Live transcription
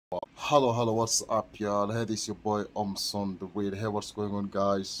Hello, what's up, y'all? Hey, this is your boy Omson the Weird. Hey, what's going on,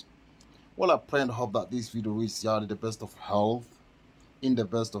 guys? Well, I pray and hope that this video reaches y'all in the best of health, in the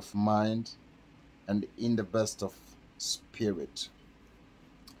best of mind, and in the best of spirit.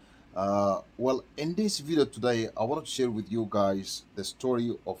 Well, in this video today, I want to share with you guys the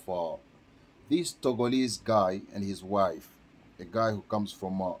story of this Togolese guy and his wife, a guy who comes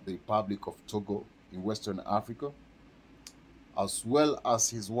from the Republic of Togo in Western Africa, as well as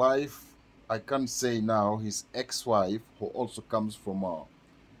his wife. I can say now his ex-wife, who also comes from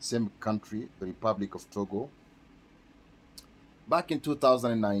same country, the Republic of Togo. Back in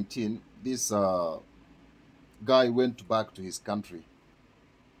 2019, this guy went back to his country.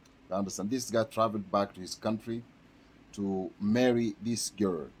 You understand? This guy traveled back to his country to marry this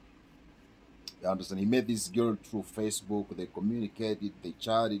girl. You understand? He met this girl through Facebook. They communicated, they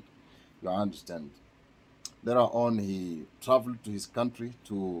chatted. You understand? Later on, he traveled to his country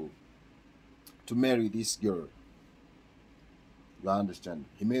to marry this girl. You understand?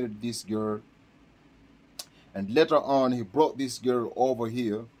 He married this girl, and later on he brought this girl over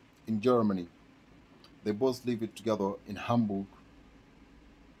here in Germany. They both live it together in Hamburg.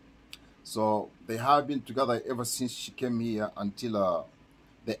 So they have been together ever since she came here until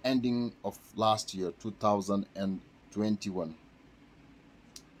the ending of last year, 2021.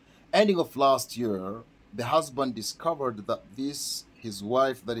 Ending of last year, the husband discovered that this his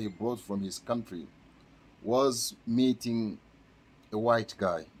wife that he brought from his country was meeting a white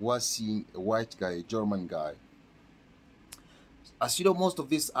guy, was seeing a white guy, a German guy. As you know, most of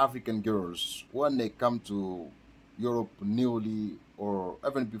these African girls, when they come to Europe newly, or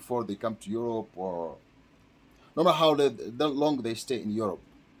even before they come to Europe, or no matter how long they stay in Europe,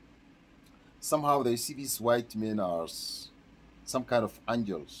 somehow they see these white men as some kind of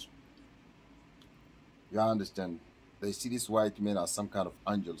angels. You understand? They see these white men as some kind of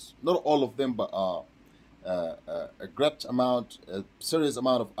angels. Not all of them, but a great amount, a serious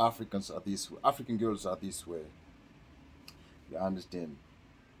amount of Africans are this way. African girls are this way. You understand?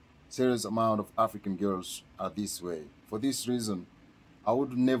 Serious amount of African girls are this way. For this reason, I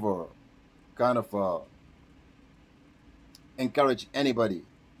would never kind of encourage anybody,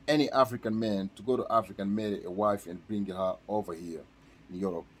 any African man, to go to Africa and marry a wife and bring her over here in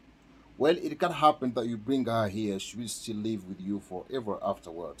Europe. Well, it can happen that you bring her here, she will still live with you forever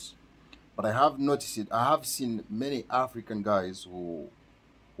afterwards. But I have noticed it. I have seen many African guys who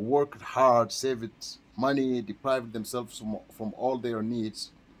worked hard, saved money, deprived themselves from all their needs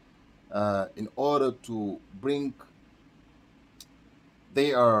in order to bring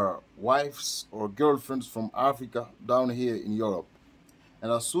their wives or girlfriends from Africa down here in Europe.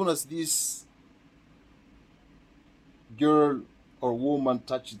 And as soon as this girl or woman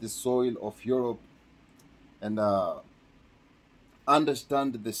touches the soil of Europe and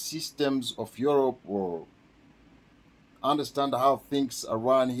understand the systems of Europe, or understand how things are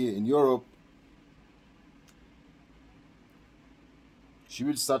run here in Europe, she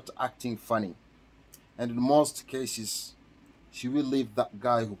will start acting funny. And in most cases, she will leave that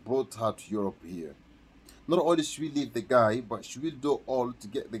guy who brought her to Europe here. Not only she will leave the guy, but she will do all to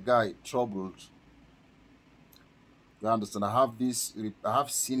get the guy troubled. You understand? I have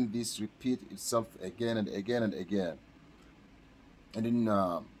seen this repeat itself again and again and again. And in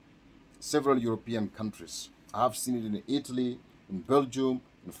several European countries. I have seen it in Italy, in Belgium,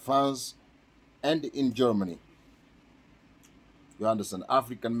 in France, and in Germany. You understand?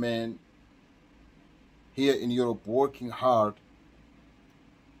 African men here in Europe working hard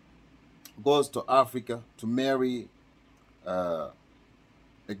goes to Africa to marry a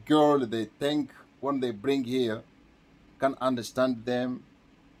girl they think when they bring here can understand them,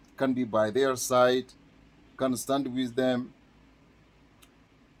 can be by their side, can stand with them.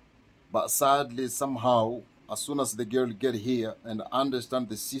 But sadly, somehow, as soon as the girl get here and understand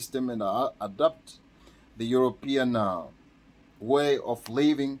the system and adapt the European way of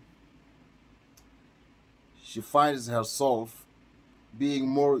living, she finds herself being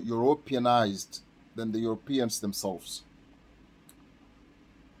more Europeanized than the Europeans themselves.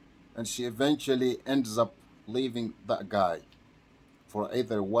 And she eventually ends up leaving that guy for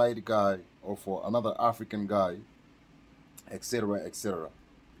either a white guy or for another African guy, etc., etc.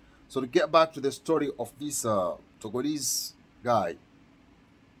 So to get back to the story of this Togolese guy,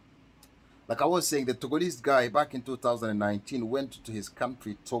 like I was saying, the Togolese guy back in 2019 went to his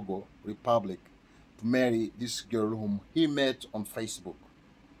country, Togo Republic, to marry this girl whom he met on Facebook,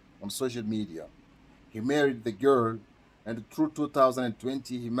 on social media. He married the girl, and through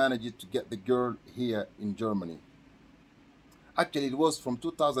 2020, he managed to get the girl here in Germany. Actually, it was from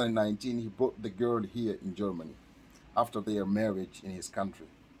 2019 he brought the girl here in Germany after their marriage in his country.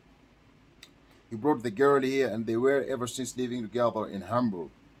 He brought the girl here, and they were ever since living together in Hamburg.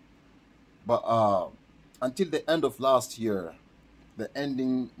 But until the end of last year, the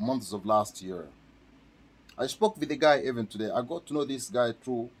ending months of last year, I spoke with the guy even today. I got to know this guy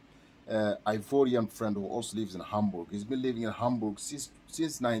through Ivorian friend who also lives in Hamburg. He's been living in Hamburg since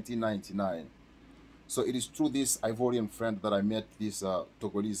 1999. So it is through this Ivorian friend that I met this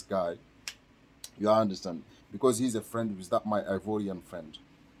Togolese guy. You understand? Because he's a friend with that my Ivorian friend.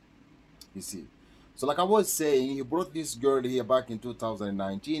 You see. So like I was saying, he brought this girl here back in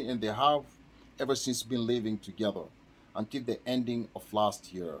 2019, and they have ever since been living together until the ending of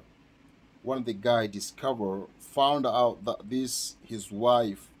last year. One of the guy found out that his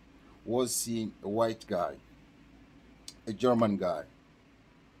wife was seeing a white guy, a German guy.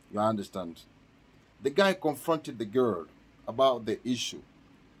 You understand? The guy confronted the girl about the issue.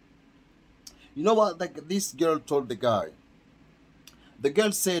 You know what? Like this girl told the guy. The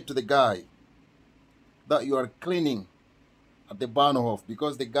girl said to the guy that you are cleaning at the Bahnhof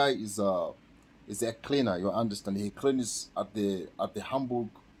because the guy is a cleaner. You understand? He cleans at the Hamburg.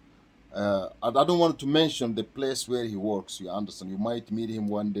 I don't want to mention the place where he works. You understand? You might meet him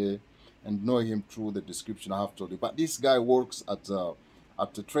one day and know him through the description I have told you. But this guy works at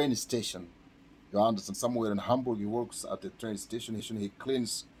the train station. You understand? Somewhere in Hamburg, he works at the train station. He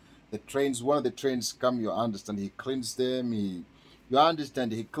cleans the trains. One of the trains come. You understand? He cleans them. You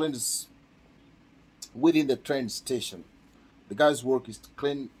understand? He cleans within the train station. The guy's work is to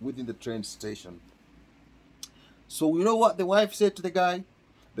clean within the train station. So you know what the wife said to the guy?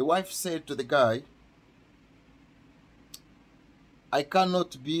 The wife said to the guy, I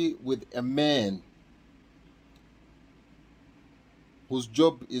cannot be with a man whose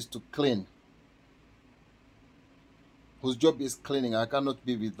job is to clean. Whose job is cleaning. I cannot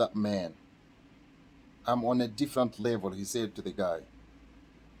be with that man. I'm on a different level, he said to the guy.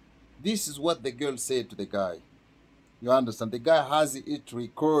 This is what the girl said to the guy. You understand? The guy has it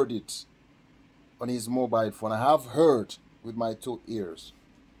recorded on his mobile phone. I have heard with my 2 ears.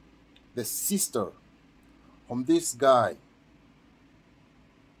 The sister from this guy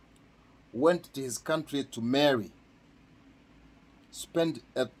went to his country to marry, spent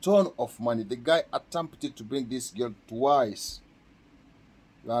a ton of money. The guy attempted to bring this girl twice.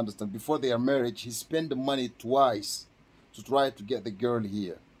 You understand? Before their marriage, he spent the money twice to try to get the girl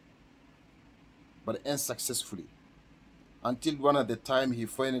here, but unsuccessfully. Until one of the time he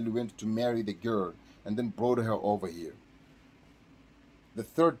finally went to marry the girl and then brought her over here. The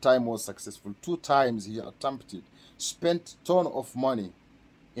third time was successful. 2 times he attempted, spent a ton of money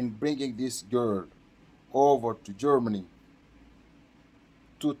in bringing this girl over to Germany.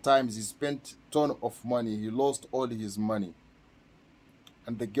 2 times he spent a ton of money. He lost all his money.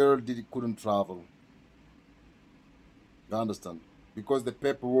 And the girl couldn't travel. You understand? Because the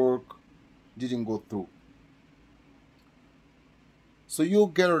paperwork didn't go through. So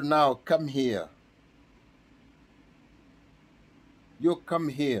you girl now come here. You come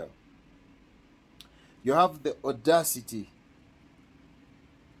here. You have the audacity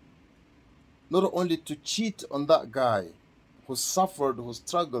not only to cheat on that guy who suffered, who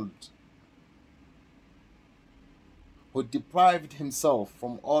struggled, who deprived himself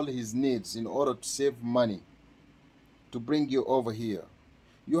from all his needs in order to save money to bring you over here.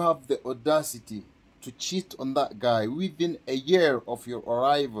 You have the audacity to cheat on that guy within a year of your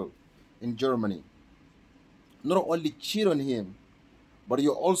arrival in Germany. Not only cheat on him, but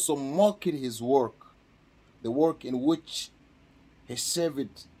you also mocked his work, the work in which he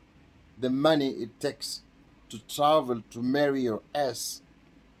saved the money it takes to travel to marry your ass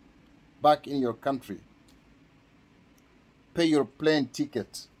back in your country. Pay your plane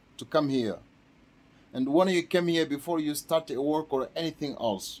ticket to come here. And when you came here, before you started work or anything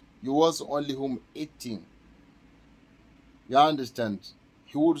else, you was only home eating. You understand?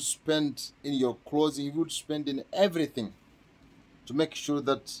 He would spend in your clothing, he would spend in everything to make sure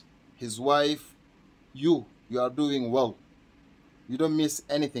that his wife, you are doing well. You don't miss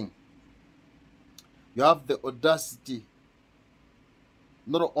anything. You have the audacity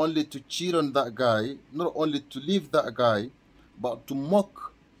not only to cheat on that guy, not only to leave that guy, but to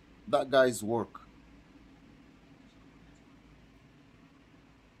mock that guy's work.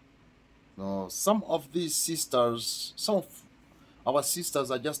 No, some of these sisters, some of our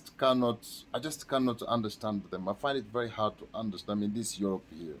sisters, I just cannot understand them. I find it very hard to understand in this Europe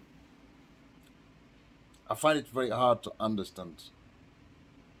here. I find it very hard to understand.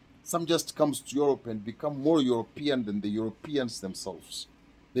 Some just comes to Europe and become more European than the Europeans themselves.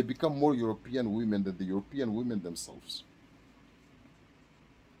 They become more European women than the European women themselves.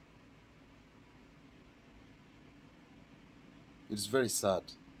 It's very sad.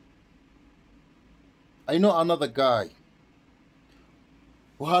 I know another guy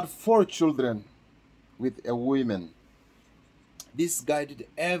who had 4 children with a woman. This guy did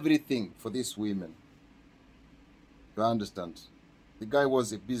everything for these women. You understand? The guy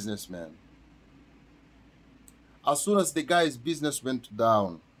was a businessman. As soon as the guy's business went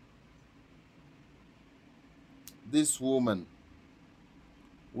down, this woman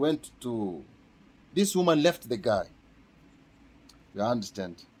left the guy. You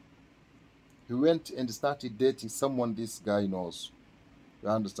understand? He went and started dating someone this guy knows. You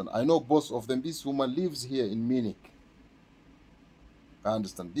understand? I know both of them. This woman lives here in Munich. I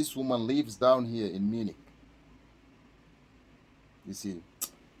understand. This woman lives down here in Munich. You see.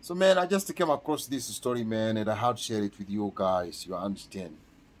 So, man, I just came across this story, man, and I had to share it with you guys. You understand?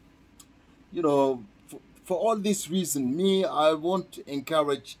 You know, for all this reason, I won't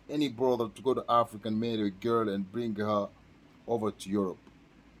encourage any brother to go to Africa and marry a girl and bring her over to Europe.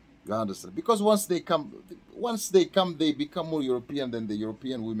 You understand? Because once they come, they become more European than the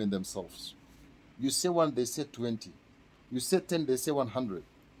European women themselves. You say one, they say 20. You say 10, they say 100.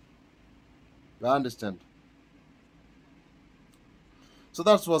 You understand? So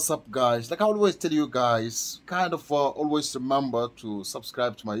that's what's up, guys. Like I always tell you guys, kind of always remember to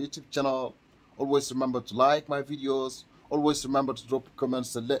subscribe to my YouTube channel. Always remember to like my videos. Always remember to drop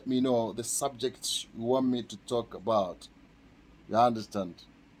comments and let me know the subjects you want me to talk about. You understand?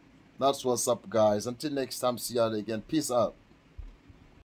 That's what's up, guys. Until next time, see you again. Peace out.